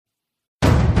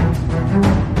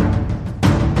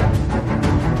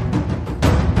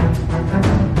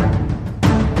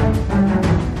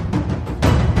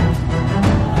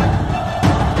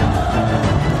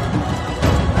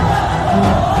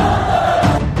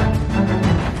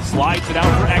Slides it out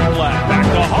for Ekblad. Back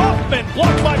to Hoffman.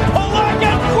 Blocked by Polak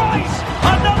and Price.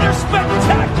 Another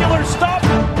spectacular stop.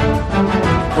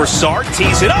 Broussard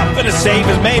tees it up, and a save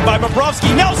is made by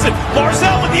Bobrovsky. Nelson.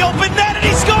 Barzal with the open net, and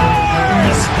he scores!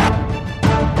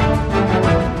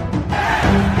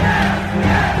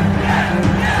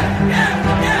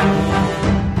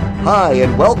 Hi,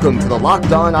 and welcome to the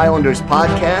Locked On Islanders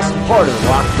podcast, part of the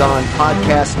Locked On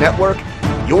Podcast Network,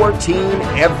 your team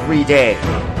every day.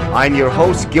 I'm your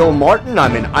host, Gil Martin.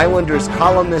 I'm an Islanders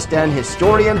columnist and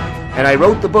historian, and I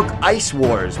wrote the book Ice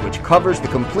Wars, which covers the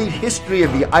complete history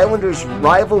of the Islanders'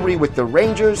 rivalry with the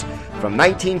Rangers from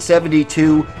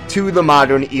 1972 to the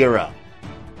modern era.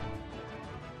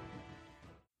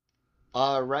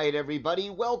 All right, everybody,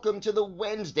 welcome to the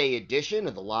Wednesday edition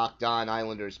of the Locked On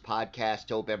Islanders podcast.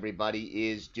 Hope everybody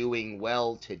is doing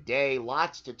well today.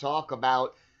 Lots to talk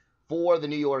about for the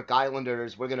New York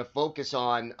Islanders. We're going to focus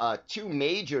on two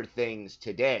major things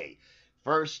today.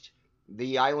 First,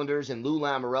 the Islanders and Lou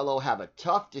Lamoriello have a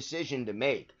tough decision to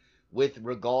make with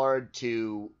regard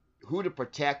to who to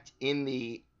protect in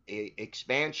the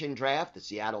expansion draft. The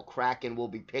Seattle Kraken will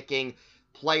be picking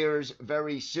players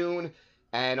very soon.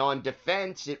 And on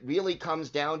defense, it really comes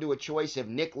down to a choice of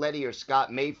Nick Leddy or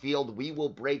Scott Mayfield. We will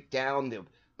break down the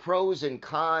pros and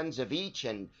cons of each,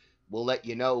 and we'll let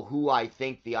you know who I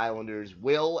think the Islanders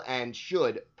will and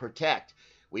should protect.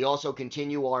 We also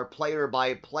continue our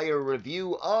player-by-player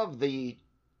review of the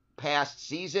past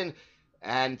season,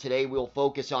 and today we'll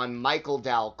focus on Michael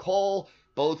Dal Colle,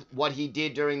 both what he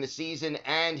did during the season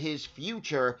and his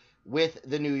future with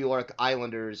the New York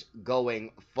Islanders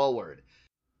going forward.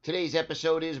 Today's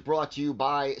episode is brought to you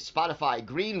by Spotify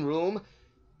Green Room.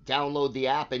 Download the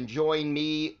app and join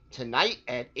me tonight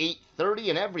at 8:30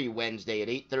 and every Wednesday at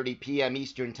 8:30 p.m.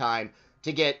 Eastern Time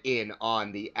to get in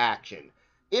on the action.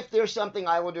 If there's something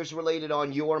Islanders related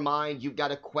on your mind, you've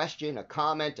got a question, a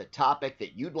comment, a topic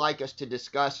that you'd like us to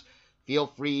discuss, feel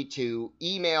free to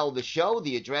email the show.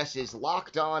 The address is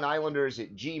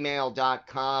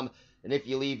lockedonislanders@gmail.com. And if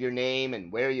you leave your name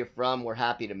and where you're from, we're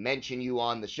happy to mention you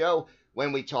on the show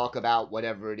when we talk about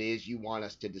whatever it is you want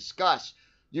us to discuss.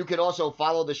 You could also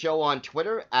follow the show on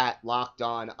Twitter at Locked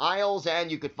On Isles, and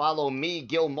you could follow me,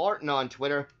 Gil Martin, on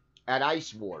Twitter at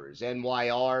Ice Wars,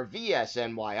 NYR,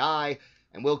 VSNYI,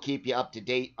 and we'll keep you up to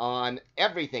date on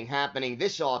everything happening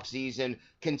this offseason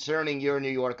concerning your New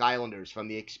York Islanders, from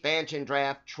the expansion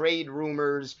draft, trade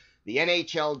rumors, the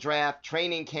NHL draft,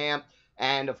 training camp,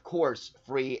 and, of course,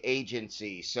 free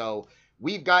agency. So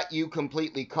we've got you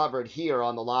completely covered here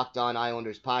on the Locked On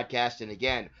Islanders podcast. And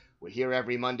again, we're here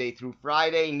every Monday through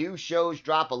Friday. New shows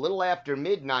drop a little after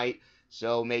midnight,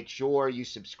 so make sure you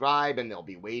subscribe and they'll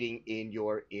be waiting in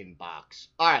your inbox.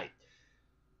 All right,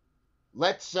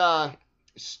 let's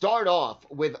start off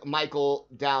with Michael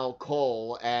Dal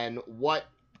Colle and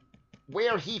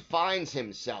where he finds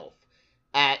himself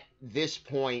at this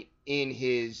point in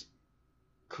his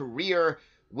career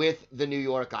with the New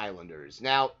York Islanders.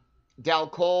 Now, Dal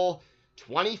Colle,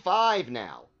 25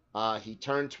 now. He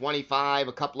turned 25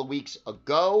 a couple of weeks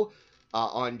ago,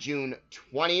 on June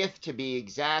 20th to be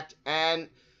exact. And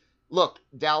look,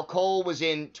 Dal Colle was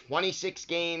in 26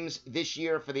 games this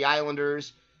year for the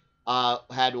Islanders,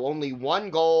 had only one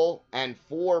goal and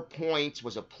 4 points,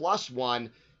 was a +1,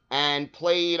 and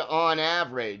played on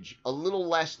average a little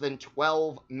less than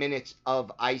 12 minutes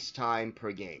of ice time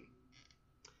per game.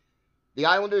 The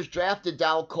Islanders drafted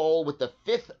Dal Colle with the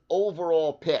 5th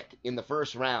overall pick in the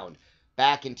first round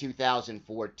back in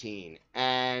 2014.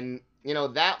 And,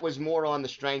 that was more on the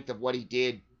strength of what he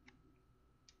did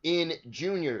in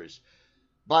juniors.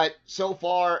 But so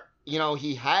far,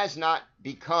 he has not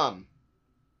become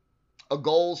a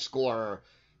goal scorer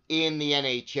in the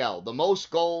NHL. The most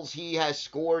goals he has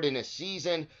scored in a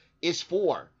season is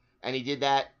 4. And he did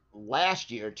that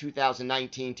last year,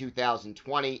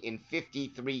 2019-2020, in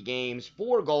 53 games,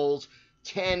 4 goals,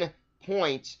 10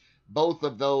 points. Both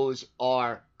of those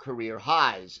are career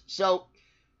highs. So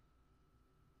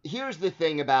here's the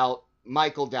thing about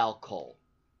Michael Dal Colle.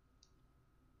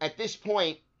 At this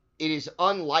point, it is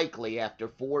unlikely after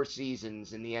 4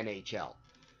 seasons in the NHL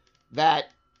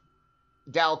that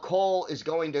Dal Colle is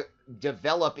going to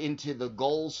develop into the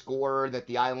goal scorer that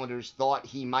the Islanders thought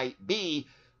he might be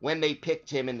when they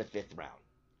picked him in the 5th round.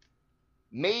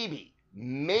 Maybe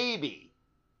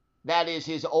that is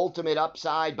his ultimate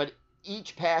upside, but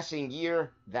each passing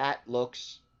year, that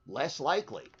looks less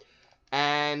likely.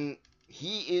 And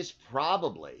he is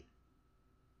probably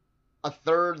a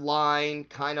third line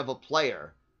kind of a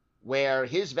player where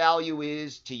his value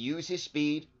is to use his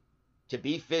speed, to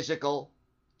be physical,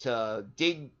 to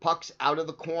dig pucks out of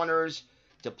the corners,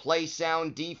 to play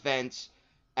sound defense,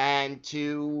 and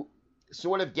to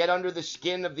sort of get under the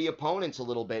skin of the opponents a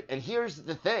little bit. And here's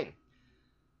the thing.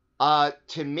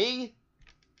 To me,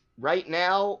 right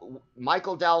now,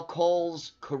 Michael Dal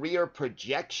Cole's career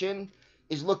projection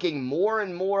is looking more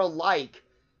and more like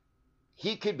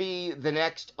he could be the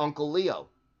next Uncle Leo.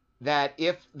 That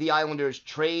if the Islanders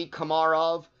trade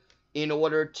Komarov in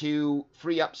order to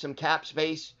free up some cap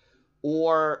space,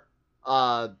 or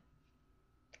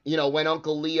when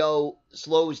Uncle Leo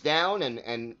slows down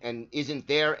and isn't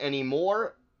there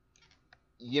anymore,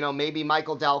 maybe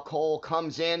Michael Dal Cole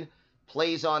comes in,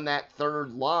 plays on that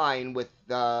third line with,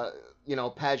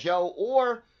 Pageau,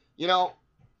 or,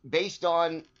 based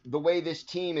on the way this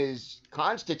team is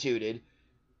constituted,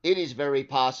 it is very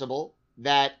possible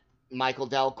that Michael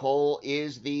Dal Cole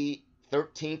is the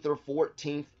 13th or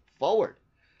 14th forward,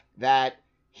 that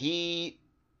he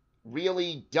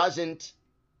really doesn't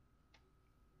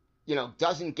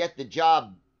get the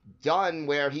job done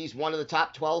where he's one of the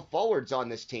top 12 forwards on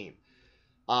this team.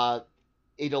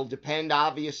 It'll depend,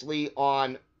 obviously,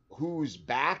 on who's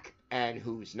back and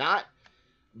who's not.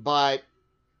 But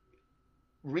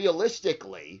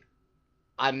realistically,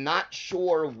 I'm not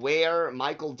sure where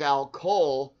Michael Dal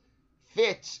Cole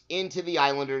fits into the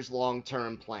Islanders'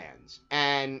 long-term plans.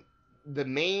 And the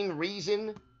main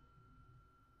reason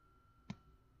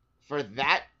for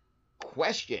that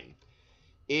question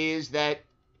is that,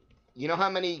 you know how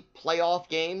many playoff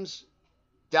games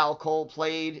Dal Cole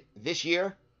played this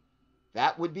year?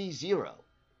 That would be 0.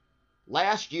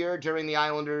 Last year, during the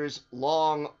Islanders'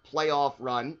 long playoff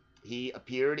run, he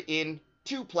appeared in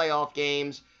 2 playoff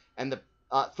games, and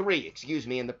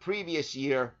and the previous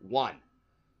year, 1.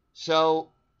 So,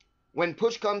 when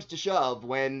push comes to shove,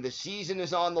 when the season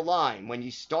is on the line, when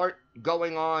you start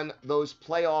going on those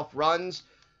playoff runs,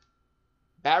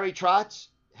 Barry Trotz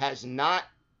has not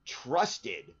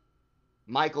trusted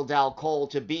Michael Dal Cole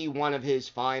to be one of his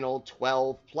final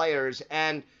 12 players.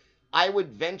 And I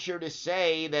would venture to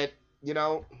say that,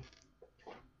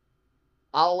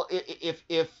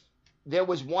 if there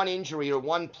was one injury or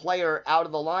one player out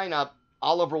of the lineup,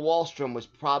 Oliver Wahlstrom was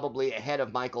probably ahead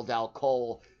of Michael Dal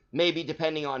Cole, maybe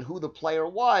depending on who the player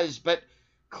was. But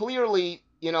clearly,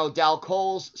 Dal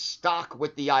Cole's stock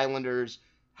with the Islanders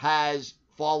has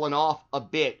fallen off a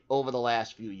bit over the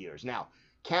last few years. Now,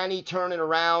 can he turn it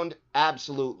around?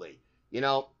 Absolutely.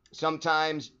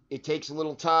 Sometimes it takes a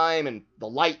little time and the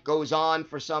light goes on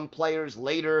for some players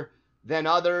later than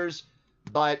others.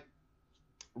 But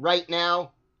right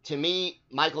now, to me,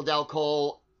 Michael Dal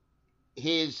Cole,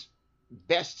 his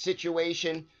best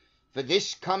situation for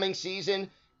this coming season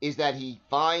is that he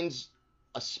finds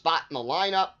a spot in the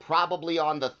lineup, probably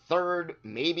on the 3rd,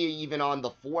 maybe even on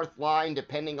the 4th line,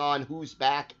 depending on who's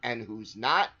back and who's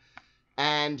not.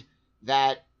 And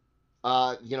that,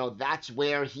 that's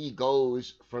where he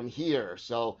goes from here.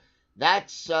 So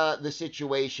that's the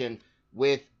situation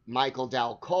with Michael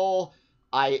Dal Cole.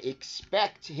 I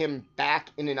expect him back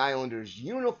in an Islanders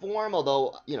uniform,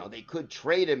 although, they could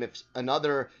trade him if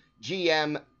another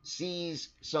GM sees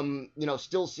some,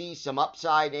 still sees some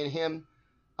upside in him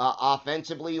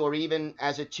offensively, or even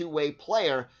as a two-way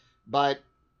player. But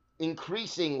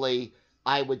increasingly,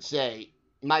 I would say,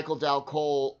 Michael Dal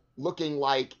Cole looking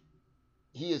like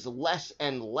he is less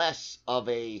and less of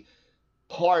a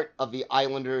part of the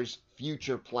Islanders'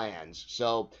 future plans.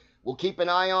 So we'll keep an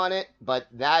eye on it, but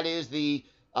that is the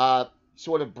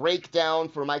sort of breakdown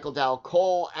for Michael Dal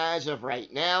Cole as of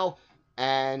right now.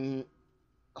 And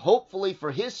hopefully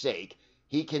for his sake,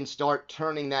 he can start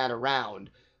turning that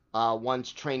around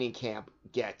once training camp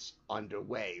gets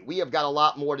underway. We have got a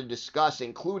lot more to discuss,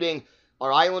 including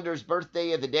our Islanders'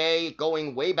 birthday of the day,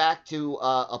 going way back to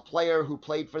a player who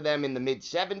played for them in the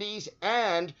mid-'70s,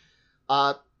 and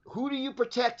who do you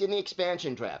protect in the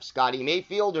expansion draft, Scotty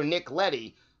Mayfield or Nick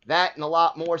Leddy? That and a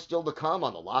lot more still to come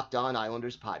on the Locked On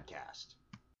Islanders podcast.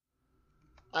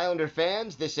 Islander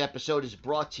fans, this episode is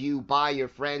brought to you by your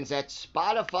friends at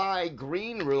Spotify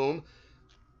Green Room.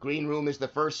 Green Room is the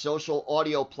first social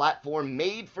audio platform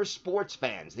made for sports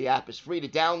fans. The app is free to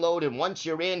download, and once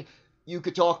you're in, you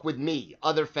could talk with me,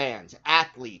 other fans,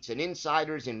 athletes, and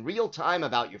insiders in real time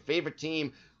about your favorite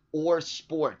team or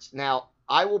sports. Now,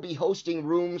 I will be hosting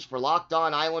rooms for Locked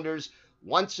On Islanders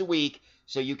once a week,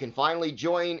 so you can finally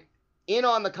join in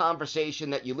on the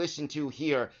conversation that you listen to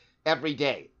here every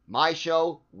day. My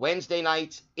show, Wednesday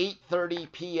nights,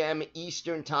 8:30 p.m.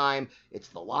 Eastern Time. It's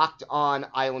the Locked On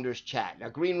Islanders Chat. Now,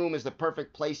 Green Room is the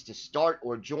perfect place to start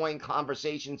or join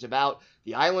conversations about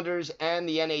the Islanders and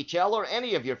the NHL or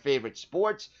any of your favorite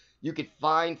sports. You could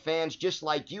find fans just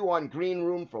like you on Green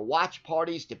Room for watch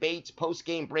parties, debates,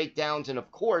 post-game breakdowns, and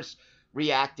of course,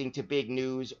 reacting to big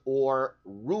news or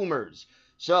rumors.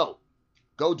 So,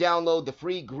 go download the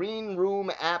free Green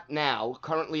Room app now,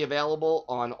 currently available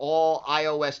on all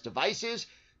iOS devices.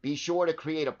 Be sure to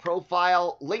create a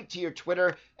profile, link to your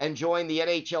Twitter, and join the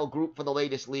NHL group for the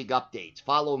latest league updates.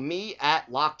 Follow me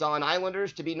at Locked On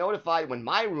Islanders to be notified when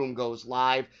my room goes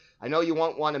live. I know you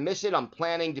won't want to miss it. I'm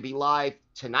planning to be live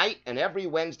tonight and every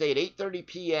Wednesday at 8:30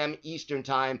 p.m. Eastern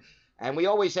Time, and we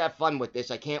always have fun with this.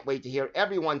 I can't wait to hear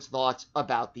everyone's thoughts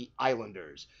about the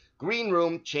Islanders. Green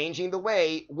Room, changing the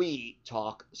way we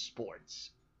talk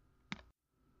sports.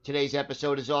 Today's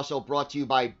episode is also brought to you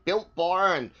by Built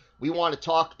Bar, and we want to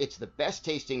talk, it's the best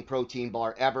tasting protein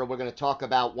bar ever. We're going to talk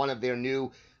about one of their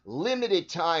new limited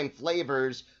time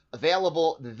flavors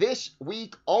available this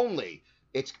week only.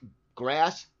 It's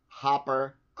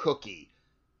Grasshopper Cookie,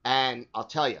 and I'll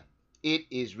tell you, it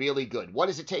is really good. What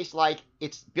does it taste like?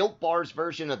 It's Built Bar's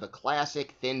version of the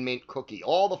classic Thin Mint cookie.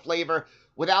 All the flavor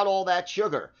without all that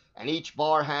sugar. And each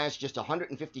bar has just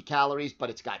 150 calories, but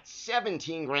it's got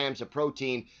 17 grams of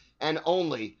protein and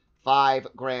only 5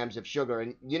 grams of sugar.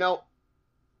 And you know,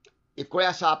 if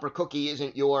Grasshopper Cookie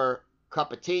isn't your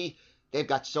cup of tea, they've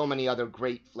got so many other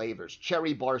great flavors.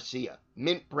 Cherry Barcia,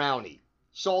 mint brownie,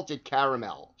 salted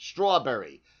caramel,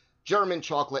 strawberry, German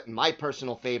chocolate, and my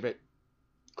personal favorite,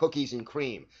 cookies and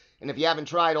cream. And if you haven't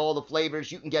tried all the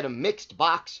flavors, you can get a mixed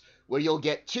box where you'll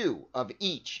get 2 of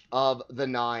each of the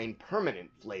 9 permanent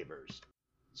flavors.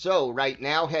 So right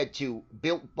now, head to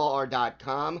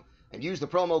BuiltBar.com and use the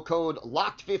promo code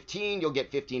LOCKED15. You'll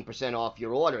get 15% off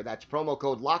your order. That's promo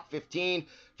code LOCKED15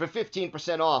 for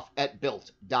 15% off at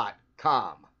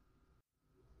Built.com.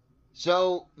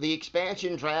 So the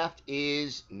expansion draft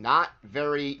is not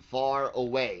very far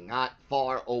away. Not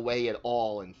far away at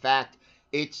all. In fact,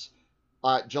 it's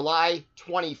July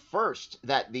 21st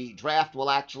that the draft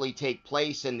will actually take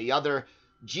place, and the other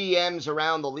GMs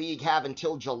around the league have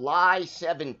until July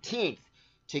 17th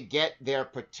to get their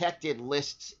protected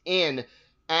lists in.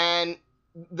 And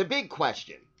the big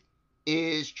question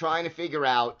is trying to figure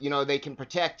out, you know, they can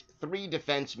protect 3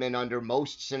 defensemen under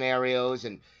most scenarios,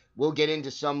 and we'll get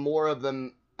into some more of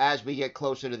them as we get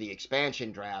closer to the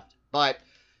expansion draft. But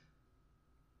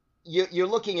you're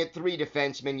looking at 3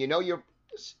 defensemen. You know, you're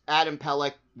Adam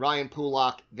Pelech, Ryan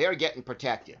Pulock, they're getting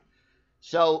protected.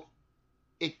 So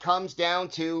it comes down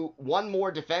to one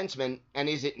more defenseman, and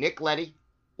is it Nick Leddy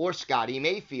or Scotty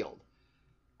Mayfield?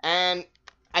 And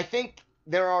I think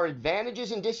there are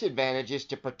advantages and disadvantages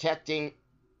to protecting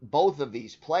both of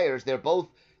these players. They're both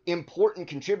important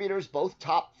contributors, both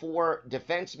top 4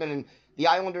 defensemen, and the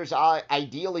Islanders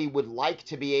ideally would like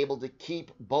to be able to keep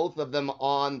both of them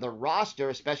on the roster,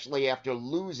 especially after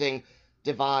losing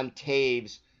Devon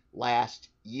Toews last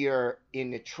year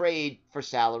in the trade for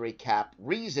salary cap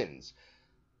reasons.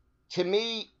 To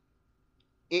me,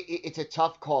 it's a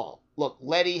tough call. Look,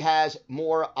 Leddy has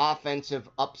more offensive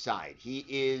upside. He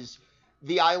is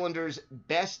the Islanders'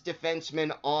 best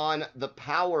defenseman on the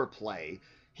power play.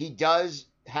 He does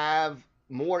have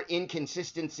more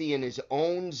inconsistency in his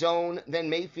own zone than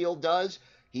Mayfield does.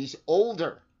 He's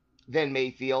older than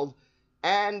Mayfield.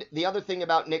 And the other thing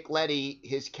about Nick Leddy,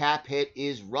 his cap hit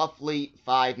is roughly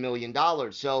 $5 million.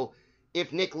 So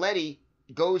if Nick Leddy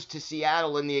goes to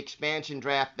Seattle in the expansion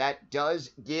draft, that does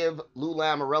give Lou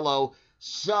Lamoriello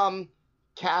some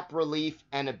cap relief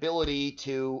and ability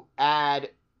to add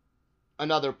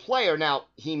another player. Now,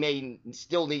 he may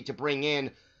still need to bring in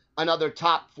another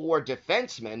top 4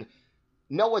 defenseman.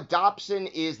 Noah Dobson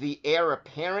is the heir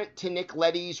apparent to Nick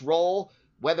Leddy's role.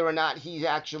 Whether or not he's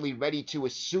actually ready to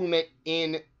assume it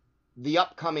in the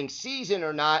upcoming season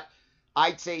or not,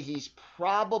 I'd say he's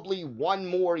probably 1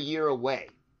 more year away.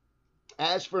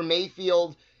 As for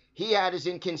Mayfield, he had his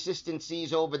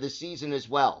inconsistencies over the season as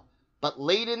well. But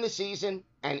late in the season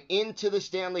and into the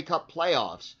Stanley Cup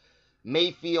playoffs,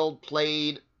 Mayfield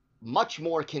played much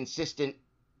more consistent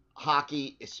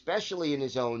hockey, especially in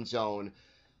his own zone.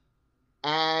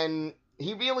 And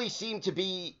he really seemed to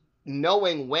be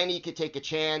knowing when he could take a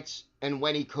chance and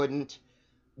when he couldn't,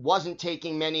 wasn't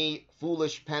taking many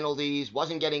foolish penalties,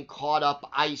 wasn't getting caught up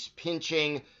ice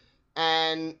pinching,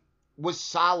 and was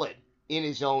solid in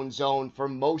his own zone for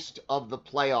most of the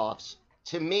playoffs.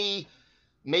 To me,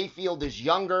 Mayfield is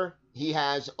younger. He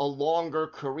has a longer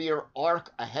career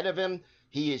arc ahead of him.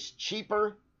 He is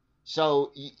cheaper.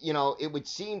 So, you know, it would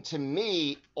seem to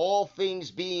me, all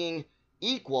things being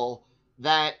equal,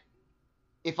 that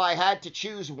if I had to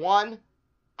choose one,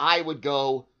 I would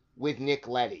go with Nick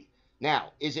Leddy.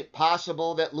 Now, is it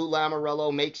possible that Lou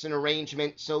Lamoriello makes an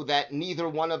arrangement so that neither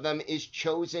one of them is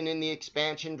chosen in the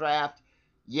expansion draft?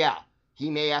 Yeah, he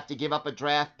may have to give up a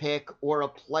draft pick or a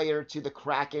player to the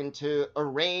Kraken to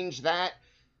arrange that.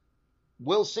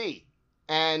 We'll see.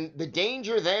 And the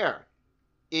danger there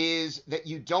is that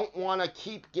you don't want to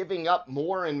keep giving up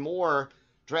more and more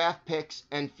draft picks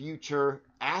and future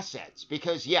assets.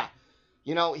 Because, yeah,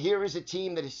 here is a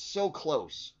team that is so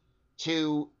close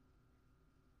to,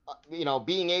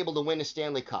 being able to win a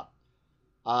Stanley Cup.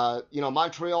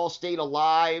 Montreal stayed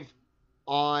alive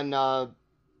on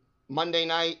Monday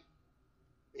night,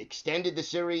 extended the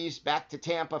series back to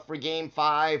Tampa for Game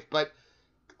 5, but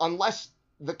unless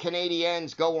the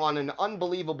Canadiens go on an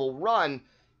unbelievable run,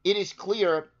 it is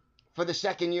clear for the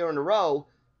second year in a row,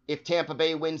 if Tampa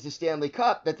Bay wins the Stanley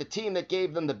Cup, that the team that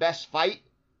gave them the best fight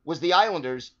was the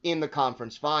Islanders in the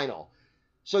conference final.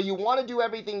 So you want to do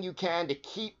everything you can to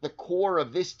keep the core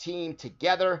of this team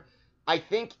together. I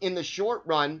think in the short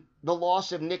run, the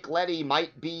loss of Nick Leddy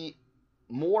might be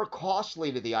more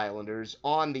costly to the Islanders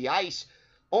on the ice,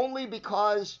 only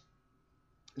because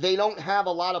they don't have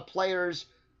a lot of players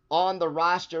on the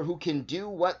roster who can do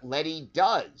what Leddy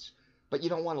does. But you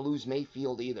don't want to lose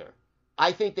Mayfield either.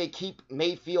 I think they keep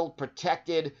Mayfield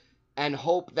protected and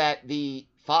hope that the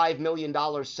 $5 million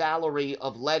salary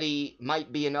of Leddy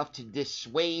might be enough to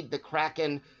dissuade the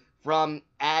Kraken from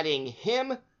adding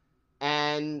him.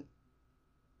 And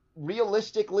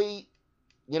realistically,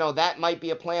 that might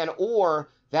be a plan, or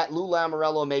that Lou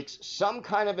Lamoriello makes some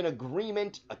kind of an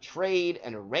agreement, a trade,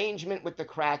 an arrangement with the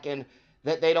Kraken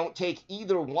that they don't take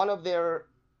either one of their,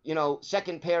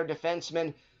 second pair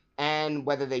defensemen, and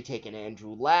whether they take an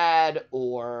Andrew Ladd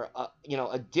or,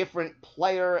 a different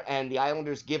player and the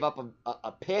Islanders give up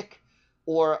a pick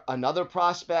or another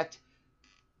prospect.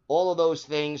 All of those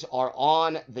things are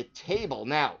on the table.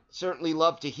 Now, certainly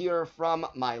love to hear from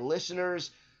my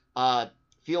listeners.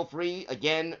 Feel free,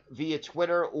 again, via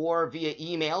Twitter or via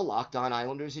email,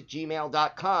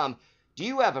 lockedonislanders@gmail.com. Do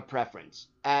you have a preference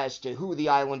as to who the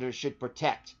Islanders should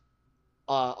protect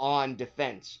on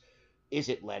defense? Is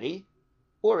it Leddy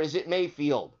or is it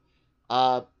Mayfield?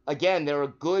 Again, there are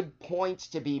good points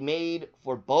to be made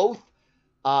for both.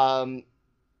 To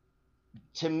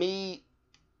me,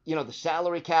 the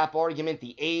salary cap argument,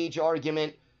 the age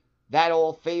argument, that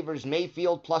all favors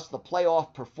Mayfield, plus the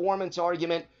playoff performance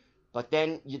argument. But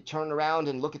then you turn around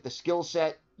and look at the skill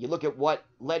set. You look at what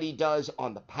Leddy does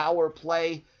on the power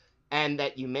play, and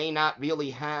that you may not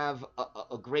really have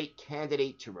a great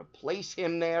candidate to replace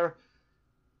him there.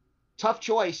 Tough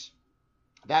choice.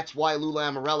 That's why Lou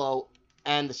Lamoriello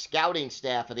and the scouting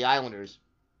staff of the Islanders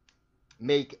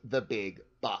make the big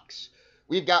bucks.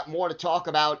 We've got more to talk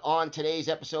about on today's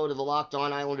episode of the Locked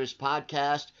On Islanders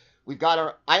podcast. We've got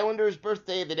our Islanders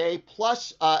birthday of the day,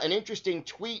 plus an interesting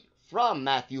tweet from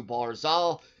Matthew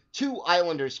Barzal to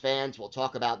Islanders fans. We'll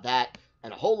talk about that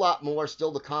and a whole lot more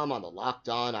still to come on the Locked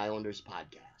On Islanders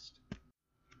podcast.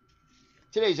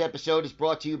 Today's episode is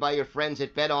brought to you by your friends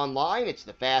at BetOnline. It's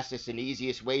the fastest and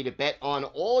easiest way to bet on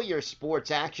all your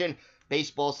sports action.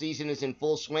 Baseball season is in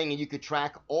full swing, and you could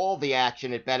track all the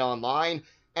action at BetOnline.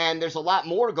 And there's a lot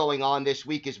more going on this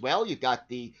week as well. You've got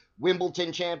the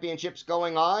Wimbledon Championships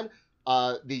going on.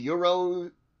 The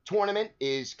Euro tournament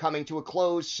is coming to a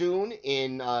close soon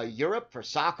in Europe for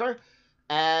soccer.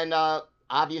 And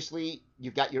obviously,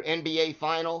 you've got your NBA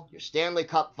final, your Stanley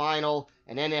Cup final,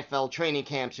 and NFL training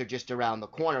camps are just around the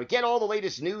corner. Get all the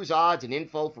latest news, odds, and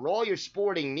info for all your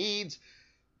sporting needs.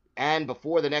 And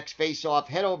before the next face-off,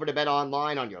 head over to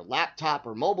BetOnline on your laptop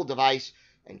or mobile device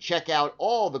and check out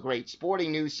all the great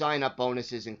sporting news, sign-up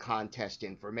bonuses, and contest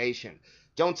information.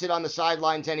 Don't sit on the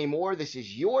sidelines anymore. This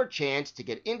is your chance to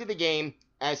get into the game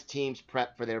as teams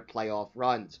prep for their playoff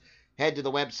runs. Head to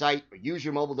the website or use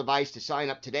your mobile device to sign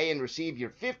up today and receive your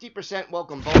 50%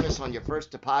 welcome bonus on your first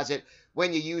deposit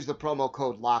when you use the promo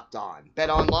code LOCKEDON.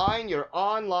 BetOnline, your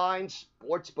online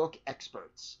sportsbook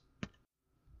experts.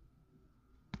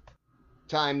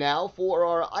 Time now for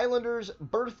our Islanders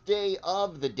birthday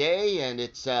of the day, and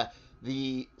it's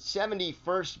the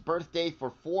 71st birthday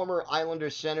for former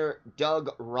Islanders center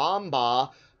Doug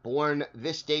Rombaugh. Born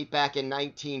this date back in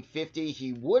 1950.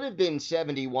 He would have been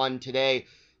 71 today.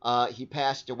 He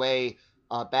passed away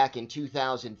back in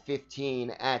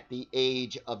 2015 at the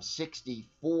age of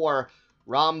 64.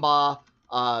 Rombaugh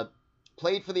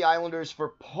played for the Islanders for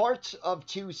parts of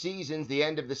 2 seasons, the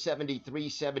end of the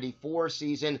 73-74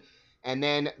 season and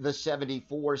then the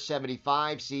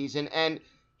 74-75 season. And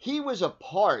he was a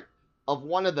part of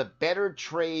one of the better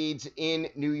trades in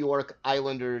New York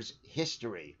Islanders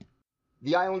history.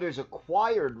 The Islanders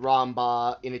acquired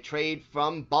Rombaugh in a trade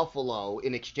from Buffalo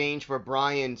in exchange for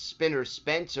Brian Spinner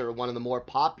Spencer, one of the more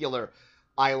popular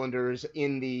Islanders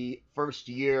in the first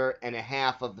year and a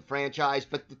half of the franchise,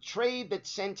 but the trade that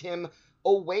sent him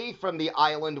away from the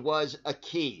island was a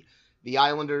key. The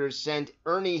Islanders sent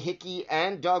Ernie Hickey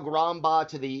and Doug Rombaugh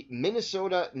to the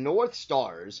Minnesota North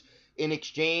Stars in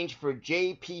exchange for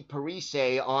J.P.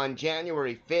 Parise on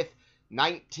January 5th,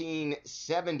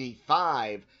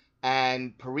 1975,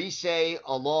 and Parise,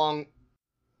 along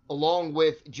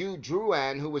with Jude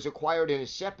Drouin, who was acquired in a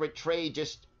separate trade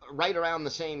just right around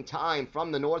the same time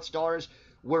from the North Stars,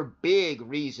 were big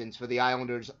reasons for the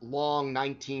Islanders' long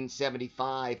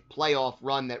 1975 playoff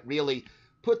run that really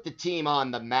put the team on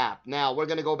the map. Now, we're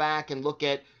going to go back and look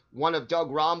at one of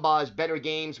Doug Rombaugh's better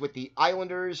games with the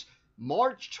Islanders.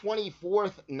 March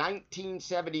 24th,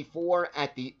 1974,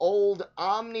 at the old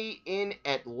Omni in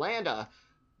Atlanta.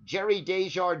 Jerry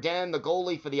Desjardins, the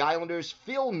goalie for the Islanders.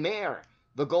 Phil Mayer,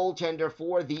 the goaltender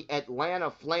for the Atlanta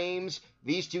Flames.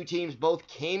 These two teams both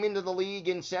came into the league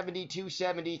in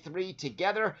 72-73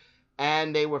 together,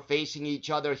 and they were facing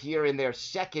each other here in their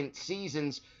second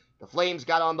seasons. The Flames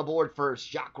got on the board first.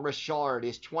 Jacques Richard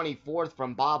is 24th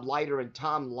from Bob Leiter and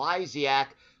Tom Lysiak.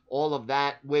 All of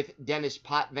that with Dennis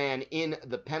Potvin in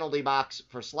the penalty box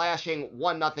for slashing.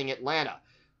 1-0 Atlanta.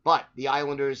 But the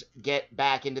Islanders get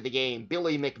back into the game.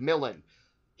 Billy McMillan,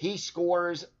 he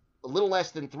scores a little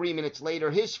less than 3 minutes later.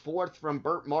 His fourth from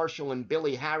Burt Marshall and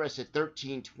Billy Harris at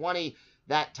 13:20.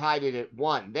 That tied it at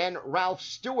 1. Then Ralph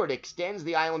Stewart extends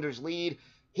the Islanders' lead.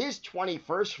 His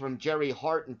 21st from Jerry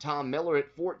Hart and Tom Miller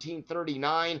at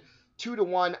 14:39,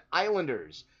 2-1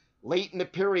 Islanders. Late in the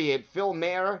period, Phil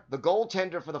Mayer, the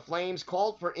goaltender for the Flames,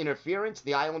 called for interference.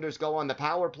 The Islanders go on the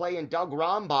power play, and Doug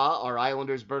Rombaugh, our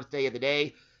Islanders' birthday of the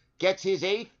day, gets his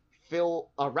 8th.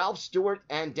 Ralph Stewart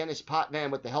and Dennis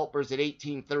Potvin with the helpers at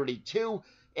 18:32.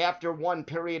 After one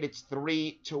period, it's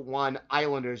 3-1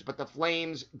 Islanders. But the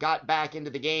Flames got back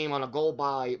into the game on a goal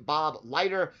by Bob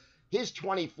Leiter. His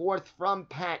 24th from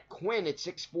Pat Quinn at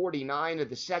 6:49 of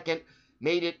the second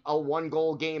made it a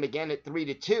one-goal game again at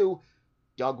 3-2.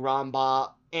 Doug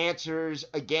Rombaugh answers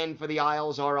again for the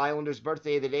Isles. Our Islanders'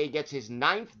 birthday of the day gets his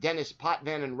 9th. Dennis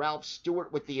Potvin and Ralph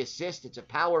Stewart with the assist. It's a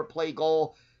power play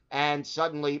goal, and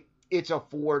suddenly it's a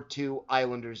 4-2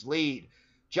 Islanders lead.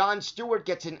 John Stewart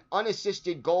gets an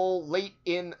unassisted goal late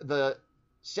in the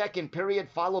second period,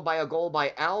 followed by a goal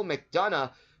by Al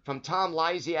McDonough from Tom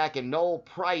Lysiak and Noel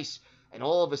Price, and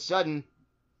all of a sudden,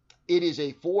 it is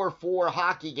a 4-4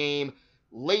 hockey game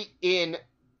late in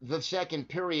the second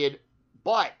period,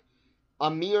 but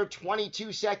a mere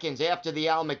 22 seconds after the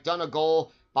Al McDonough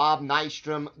goal, Bob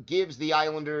Nystrom gives the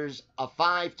Islanders a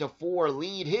 5-4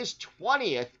 lead, his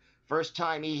 20th, first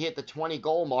time he hit the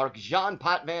 20-goal mark. Jean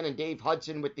Potvin and Dave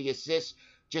Hudson with the assists,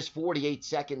 just 48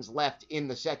 seconds left in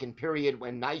the second period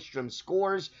when Nystrom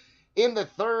scores. In the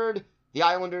third, the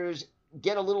Islanders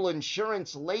get a little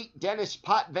insurance late. Dennis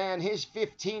Potvin, his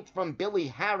 15th from Billy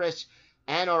Harris.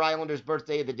 And our Islanders'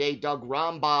 birthday of the day, Doug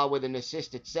Rombaugh with an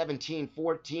assist at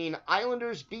 17:14.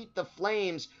 Islanders beat the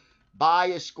Flames by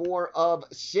a score of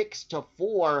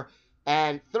 6-4.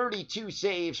 And 32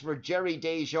 saves for Jerry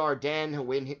Desjardins,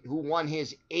 who won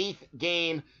his 8th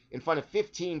game in front of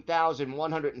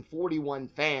 15,141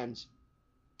 fans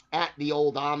at the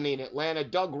old Omni in Atlanta.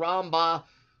 Doug Rombaugh,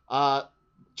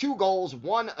 2 goals,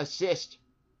 1 assist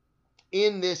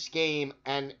in this game,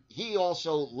 and he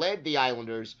also led the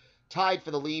Islanders, tied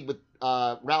for the lead with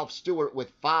Ralph Stewart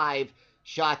with 5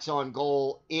 shots on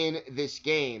goal in this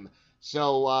game.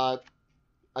 So,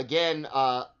 again,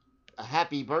 a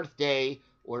happy birthday,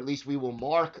 or at least we will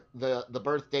mark the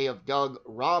birthday of Doug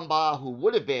Rombaugh, who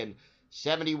would have been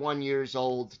 71 years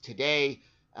old today,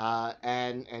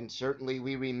 and certainly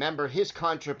we remember his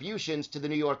contributions to the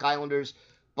New York Islanders,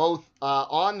 both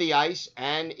on the ice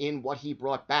and in what he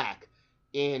brought back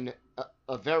in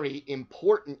a very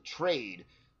important trade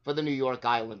for the New York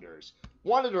Islanders.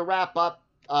 Wanted to wrap up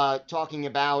talking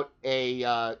about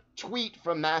a tweet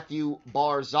from Matthew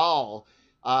Barzal,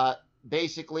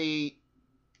 basically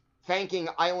thanking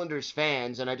Islanders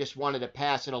fans, and I just wanted to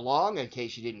pass it along in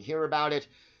case you didn't hear about it.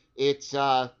 It's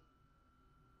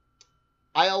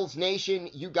Isles Nation,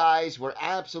 you guys were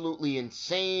absolutely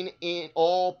insane in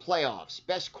all playoffs.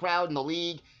 Best crowd in the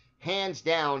league, hands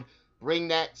down. Bring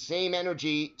that same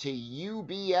energy to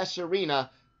UBS Arena,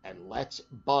 and let's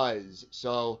buzz.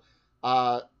 So,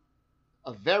 a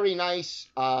very nice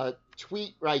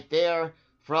tweet right there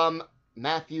from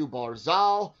Matthew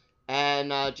Barzal,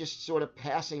 and just sort of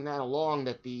passing that along,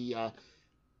 that the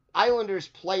Islanders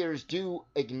players do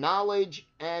acknowledge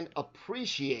and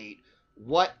appreciate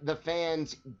what the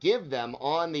fans give them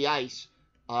on the ice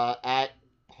at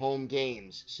home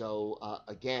games. So,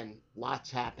 again,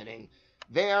 lots happening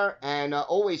there, and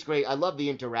always great. I love the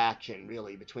interaction,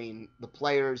 really, between the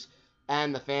players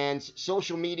and the fans.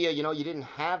 Social media, you didn't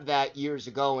have that years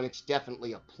ago, and it's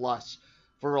definitely a plus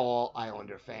for all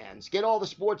Islander fans. Get all the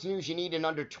sports news you need in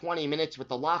under 20 minutes with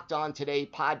the Locked On Today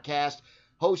podcast.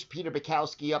 Host Peter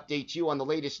Bukowski updates you on the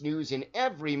latest news in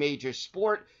every major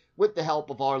sport with the help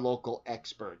of our local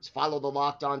experts. Follow the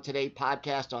Locked On Today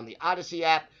podcast on the Odyssey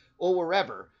app or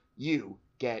wherever you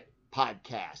get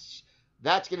podcasts.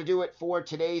 That's going to do it for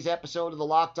today's episode of the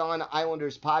Locked On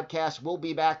Islanders podcast. We'll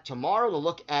be back tomorrow to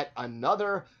look at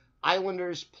another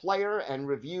Islanders player and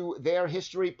review their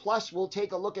history. Plus, we'll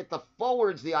take a look at the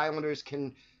forwards the Islanders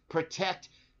can protect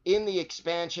in the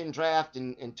expansion draft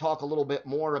and talk a little bit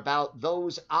more about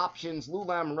those options. Lou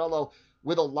Lamoriello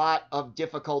with a lot of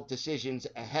difficult decisions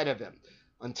ahead of him.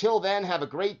 Until then, have a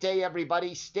great day,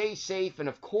 everybody. Stay safe, and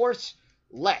of course,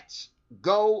 let's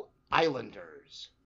go Islanders.